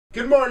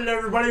Good morning,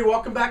 everybody.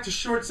 Welcome back to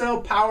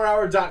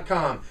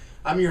ShortSalePowerHour.com.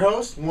 I'm your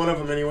host, one of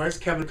them anyways,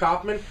 Kevin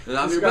Kaufman. And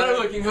I'm your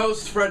better-looking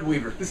host, Fred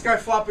Weaver. This guy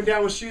flopping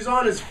down with shoes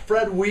on is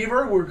Fred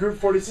Weaver. We're Group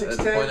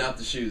 4610. Let's point out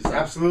the shoes. Huh?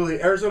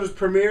 Absolutely. Arizona's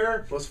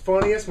premier, most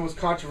funniest, most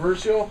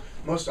controversial,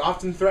 most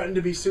often threatened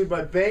to be sued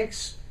by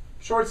banks,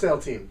 short sale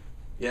team.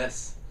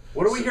 Yes.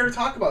 What are we here to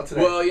talk about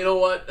today? Well, you know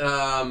what?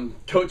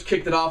 Coach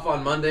kicked it off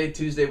on Monday.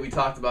 Tuesday, we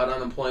talked about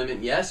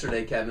unemployment.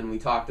 Yesterday, Kevin, we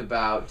talked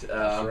about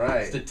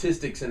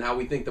statistics and how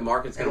we think the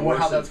market's going to work.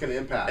 How that's going to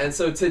impact. And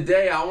so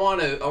today, I want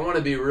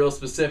to be real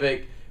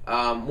specific.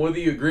 Whether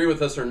you agree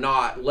with us or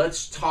not,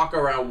 let's talk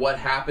around what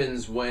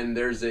happens when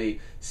there's a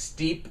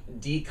steep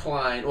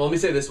decline. Well, let me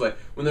say it this way.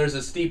 When there's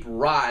a steep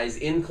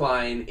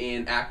incline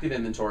in active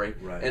inventory,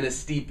 and a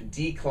steep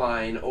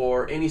decline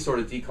or any sort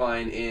of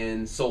decline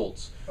in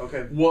solds.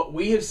 Okay. What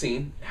we have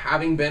seen,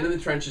 having been in the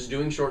trenches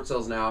doing short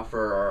sales now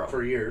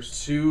for years,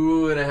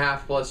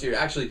 2.5+ years,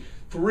 actually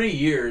 3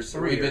 years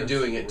we've been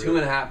doing it,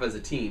 2.5 as a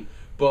team.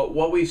 But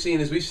what we've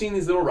seen is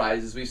these little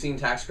rises. We've seen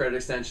tax credit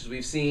extensions.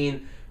 We've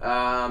seen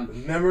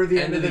remember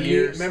the end of the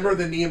year. Remember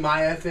the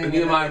Nehemiah thing? The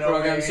Nehemiah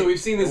program. So we've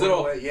seen these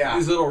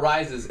little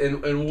rises,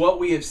 and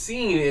what we have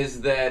seen is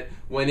that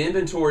when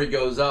inventory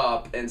goes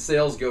up and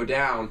sales go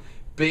down,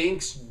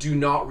 banks do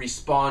not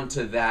respond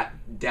to that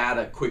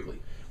data quickly.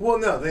 Well,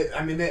 no,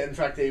 in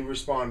fact, they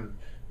respond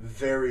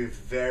very,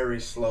 very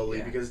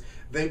slowly because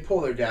they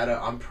pull their data,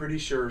 I'm pretty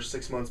sure,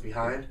 6 months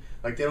behind.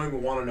 Like, they don't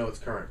even want to know it's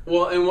current.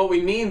 Well, and what we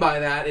mean by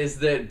that is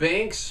that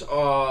banks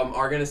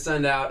are going to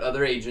send out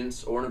other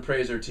agents or an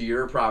appraiser to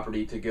your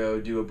property to go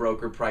do a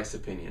broker price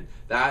opinion.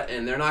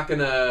 And they're not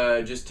going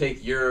to just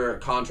take your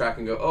contract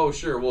and go, oh,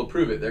 sure, we'll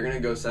approve it. They're going to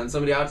go send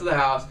somebody out to the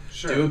house,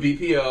 do a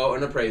BPO,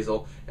 an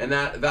appraisal, and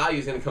that value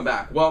is going to come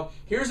back. Well,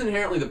 here's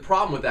inherently the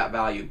problem with that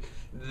value.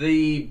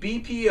 The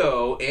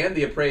BPO and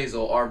the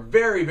appraisal are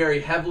very, very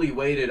heavily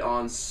weighted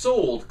on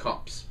sold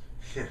comps.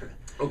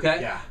 Okay?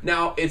 Yeah.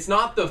 Now, it's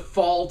not the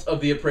fault of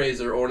the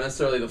appraiser or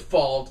necessarily the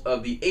fault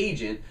of the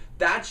agent.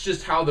 That's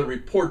just how the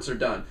reports are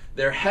done.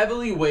 They're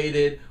heavily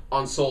weighted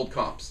on sold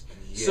comps.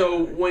 Yeah.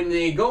 So when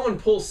they go and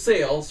pull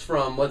sales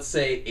from, let's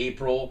say,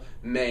 April,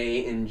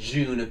 May, and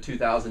June of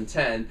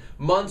 2010,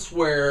 months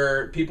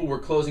where people were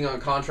closing on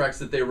contracts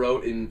that they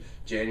wrote in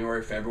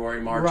January, February,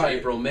 March,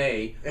 April,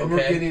 May. And we're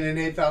getting an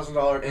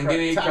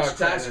 $8,000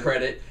 tax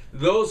credit.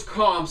 Those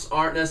comps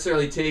aren't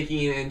necessarily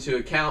taking into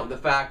account the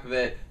fact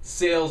that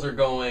sales are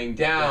going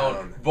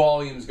down.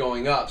 Volume's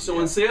going up. So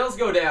when sales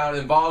go down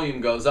and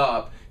volume goes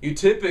up, you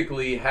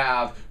typically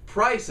have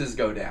prices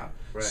go down.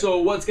 Right.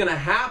 So what's going to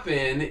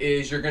happen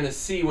is you're going to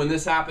see when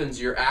this happens,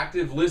 your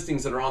active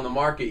listings that are on the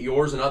market,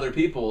 yours and other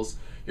people's,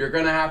 you're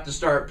going to have to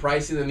start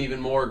pricing them even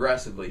more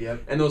aggressively.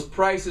 Yep. And those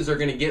prices are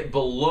going to get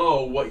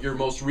below what your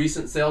most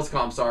recent sales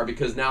comps are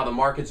because now the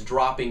market's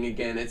dropping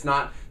again. It's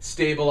not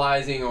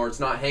stabilizing or it's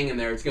not hanging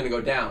there. It's going to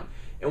go down.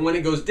 And when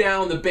it goes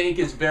down, the bank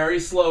is very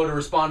slow to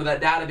respond to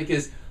that data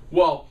because,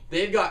 well,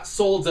 they've got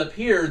solds up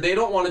here. They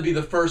don't want to be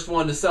the first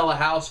one to sell a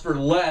house for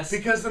less.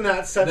 Because then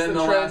that sets the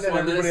trend and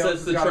everybody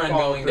else has got to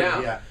follow going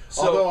down. Yeah.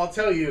 So, although I'll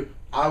tell you,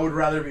 I would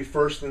rather be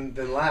first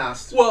than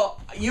last.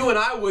 Well, you and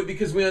I would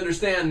because we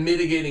understand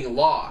mitigating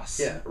loss,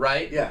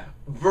 right? Yeah.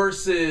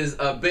 Versus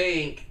a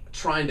bank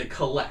trying to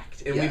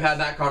collect. And we've had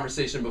that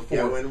conversation before.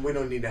 Yeah, we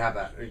don't need to have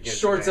that.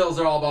 Short sales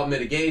are all about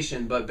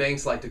mitigation, but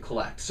banks like to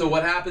collect. So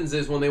what happens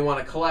is when they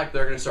want to collect,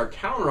 they're going to start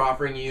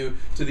counter-offering you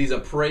to these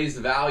appraised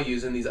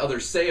values and these other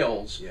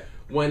sales. Yeah.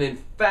 When in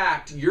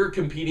fact you're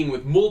competing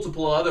with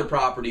multiple other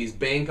properties,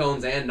 bank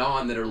owns and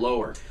non, that are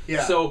lower.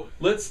 Yeah. So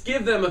let's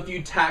give them a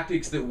few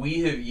tactics that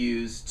we have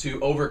used to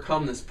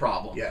overcome this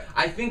problem. Yeah.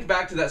 I think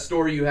back to that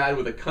story you had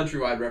with a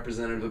countrywide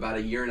representative about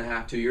 1.5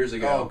 years, 2 years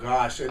ago. Oh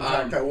gosh, in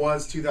fact that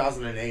was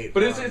 2008.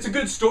 But it's a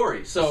good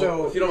story.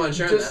 So if you don't mind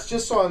sharing that.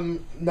 Just so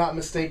I'm not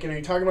mistaken, are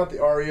you talking about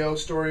the REO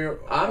story?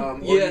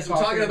 Yes, I'm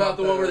talking about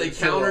the one where they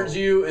countered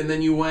you and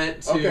then you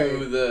went to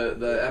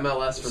the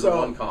MLS for the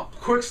one comp.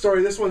 Quick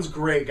story. This one's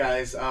great,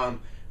 guys.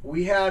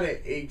 We had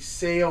a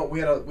sale. We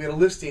had a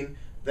listing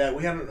that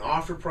we had an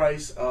offer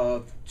price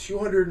of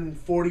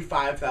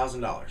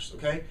 $245,000.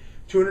 Okay,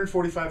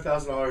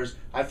 $245,000.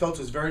 I felt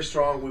was very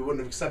strong. We wouldn't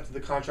have accepted the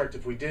contract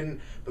if we didn't.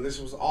 But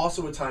this was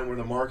also a time where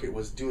the market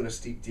was doing a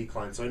steep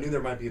decline, so I knew there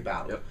might be a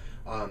battle. Yep.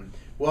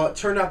 Well, it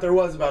turned out there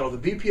was a battle. The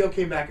BPO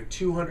came back at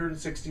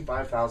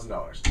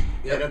 $265,000.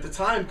 Yep. And at the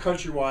time,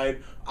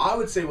 Countrywide, I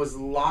would say, was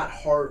a lot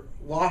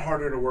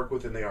harder to work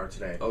with than they are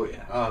today. Oh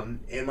yeah.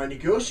 And my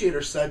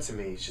negotiator said to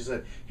me, she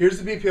said,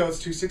 "Here's the BPO.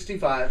 It's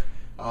 $265.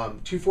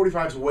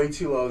 245 is way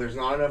too low. There's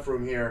not enough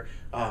room here.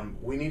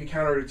 We need to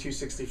counter to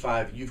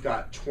 265. You've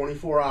got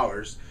 24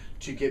 hours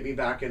to get me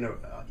back in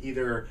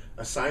either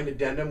a signed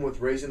addendum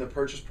with raising the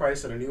purchase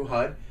price at a new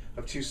HUD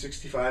of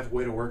 265.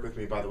 Way to work with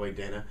me, by the way,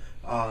 Dana.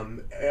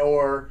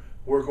 Or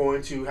we're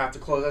going to have to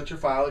close out your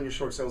file and your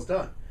short sale's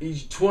done."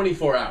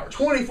 24 hours.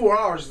 24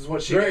 hours is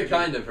what she Very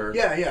kind of her.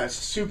 Yeah, it's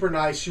super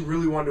nice. She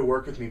really wanted to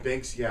work with me.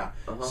 Banks, yeah.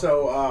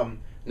 So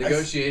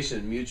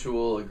negotiation,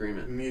 mutual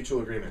agreement.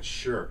 Mutual agreement,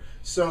 sure.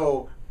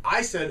 So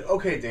I said,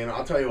 okay, Dana,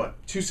 I'll tell you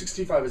what,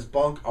 265 is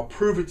bunk. I'll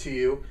prove it to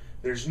you.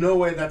 There's no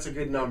way that's a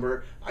good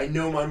number. I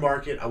know my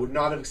market. I would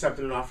not have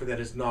accepted an offer that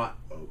is not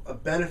a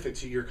benefit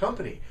to your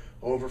company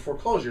over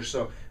foreclosure.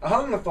 So I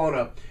hung the phone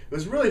up. It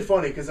was really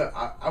funny because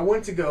I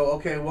went to go,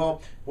 okay,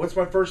 well, what's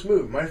my first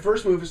move? My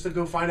first move is to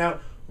go find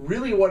out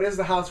really what is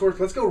the house worth.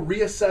 Let's go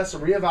reassess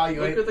and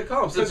reevaluate. Look at the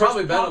comps. It's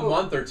probably been a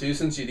month or two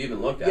since you'd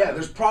even looked at it. Yeah,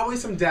 there's probably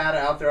some data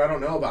out there I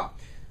don't know about.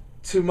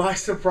 To my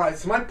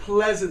surprise, to my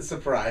pleasant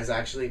surprise,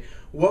 actually,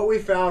 what we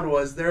found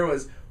was there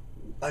was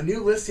a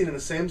new listing in the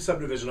same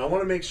subdivision. I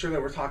want to make sure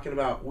that we're talking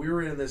about, we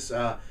were in this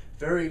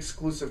very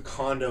exclusive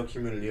condo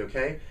community,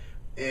 okay?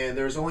 And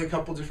there's only a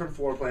couple different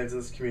floor plans in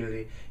this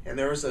community. And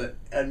there was a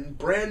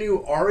brand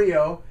new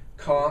REO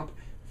comp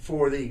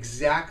for the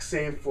exact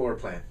same floor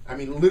plan. I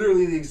mean,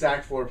 literally the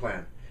exact floor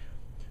plan.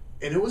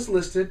 And it was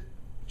listed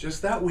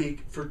just that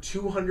week for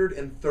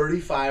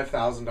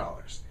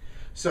 $235,000.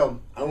 So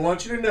I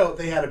want you to note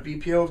they had a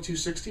BPO of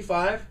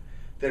 265.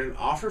 They had an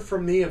offer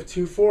from me of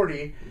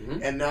 240,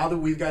 and now that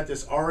we've got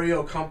this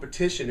REO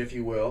competition, if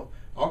you will,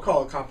 I'll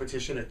call it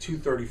competition at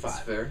 235.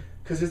 That's fair.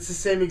 Because it's the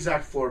same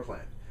exact floor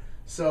plan.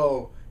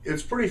 So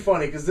it's pretty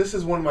funny because this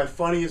is one of my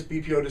funniest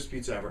BPO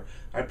disputes ever.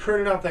 I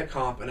printed out that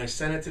comp and I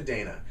sent it to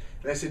Dana.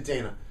 And I said,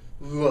 Dana,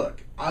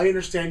 look, I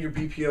understand your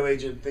BPO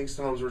agent thinks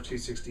the homes were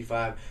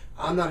 265.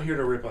 I'm not here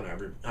to rip on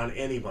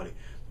anybody.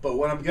 But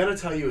what I'm going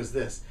to tell you is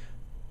this.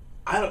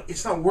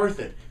 It's not worth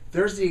it.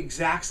 There's the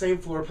exact same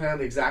floor plan,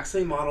 the exact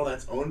same model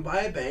that's owned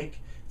by a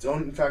bank. It's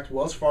owned, in fact,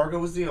 Wells Fargo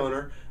was the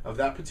owner of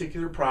that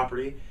particular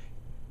property.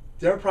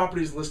 Their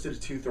property is listed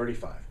at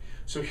 235.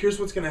 So here's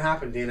what's going to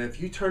happen, Dana.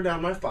 If you turn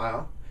down my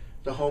file,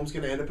 the home's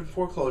going to end up in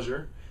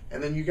foreclosure,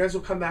 and then you guys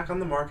will come back on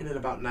the market in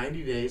about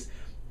 90 days.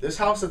 This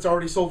house that's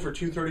already sold for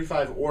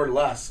 235 or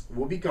less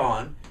will be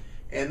gone,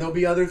 and there'll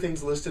be other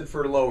things listed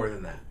for lower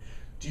than that.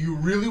 Do you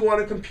really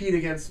want to compete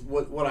against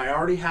what I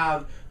already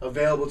have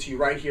available to you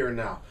right here and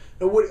now?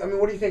 What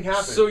do you think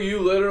happened? So you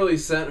literally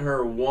sent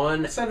her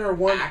one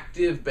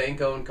active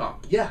bank-owned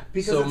comp. Yeah,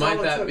 because so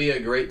might that be a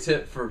great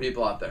tip for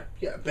people out there?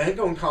 Yeah,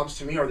 bank-owned comps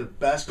to me are the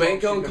best.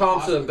 Bank-owned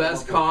comps are the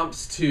best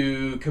comps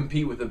to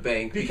compete with the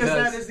bank because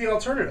that is the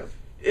alternative.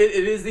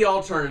 It is the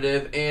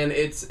alternative, and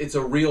it's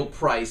a real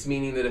price,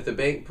 meaning that if the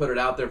bank put it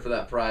out there for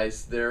that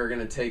price, they're going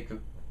to take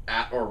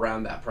at or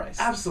around that price.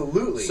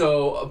 Absolutely.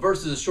 So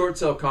versus a short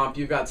sale comp,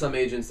 you've got some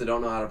agents that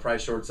don't know how to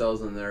price short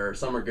sales, and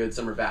some are good,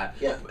 some are bad.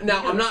 Yeah.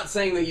 Now, I'm not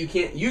saying that you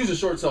can't use a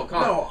short sale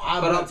comp,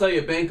 but I'll tell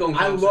you, bank-owned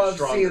comps I love are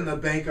stronger. seeing the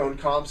bank-owned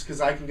comps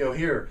because I can go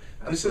here.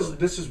 Absolutely.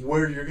 This is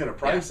where you're going to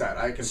price at.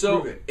 I can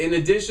prove it. In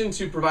addition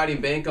to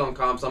providing bank-owned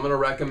comps, I'm going to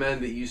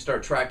recommend that you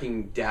start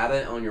tracking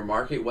data on your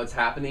market, what's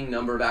happening,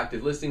 number of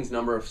active listings,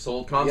 number of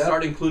sold comps. Yep.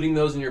 Start including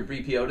those in your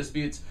BPO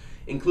disputes.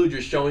 Include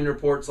your showing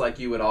reports like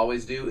you would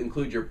always do.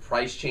 Include your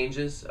price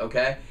changes,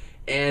 okay?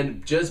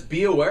 And just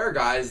be aware,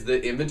 guys,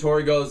 that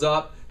inventory goes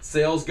up,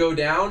 sales go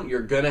down,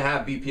 you're going to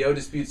have BPO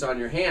disputes on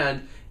your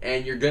hand,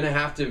 and you're going to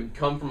have to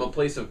come from a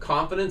place of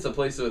confidence, a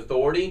place of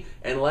authority,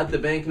 and let the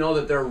bank know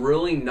that they're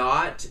really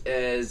not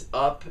as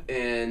up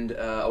and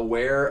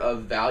aware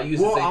of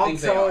values as they think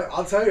they are.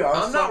 I'll tell you.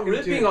 I'm not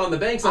ripping on the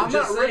banks. I'm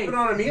just saying, ripping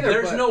on them either.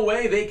 There's no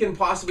way they can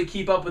possibly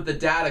keep up with the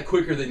data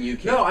quicker than you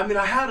can. No, I mean,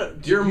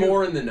 You're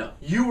more in the know.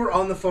 You were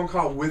on the phone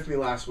call with me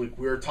last week.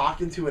 We were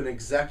talking to an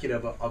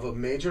executive of a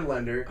major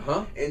lender,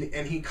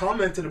 and he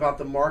commented about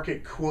the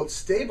market, quote,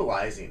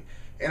 stabilizing.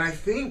 And I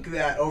think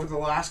that over the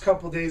last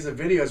couple of days of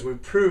videos,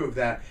 we've proved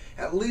that,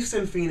 at least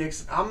in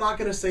Phoenix, I'm not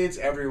going to say it's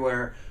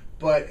everywhere,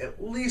 but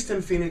at least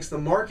in Phoenix, the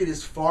market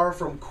is far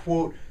from,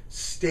 quote,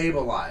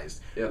 stabilized.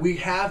 Yep. We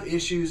have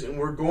issues, and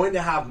we're going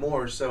to have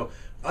more. So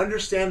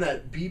understand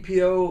that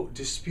BPO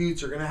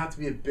disputes are going to have to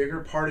be a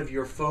bigger part of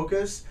your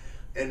focus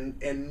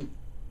and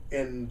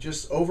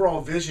just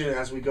overall vision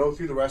as we go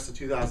through the rest of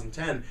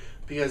 2010,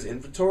 because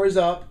inventory's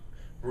up,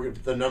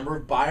 the number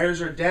of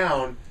buyers are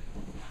down.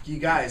 You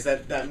guys,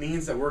 that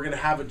means that we're going to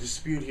have a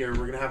dispute here. We're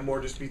going to have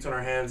more disputes on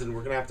our hands, and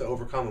we're going to have to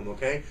overcome them,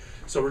 okay?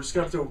 So we're just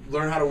going to have to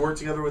learn how to work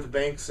together with the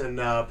banks and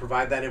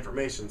provide that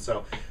information.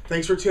 So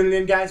thanks for tuning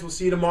in, guys. We'll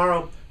see you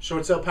tomorrow.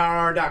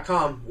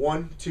 ShortSalePowerHour.com.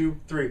 1, 2,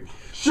 3.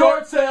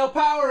 Short Sale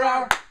Power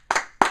Hour!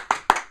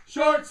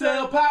 Short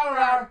Sale Power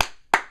Hour!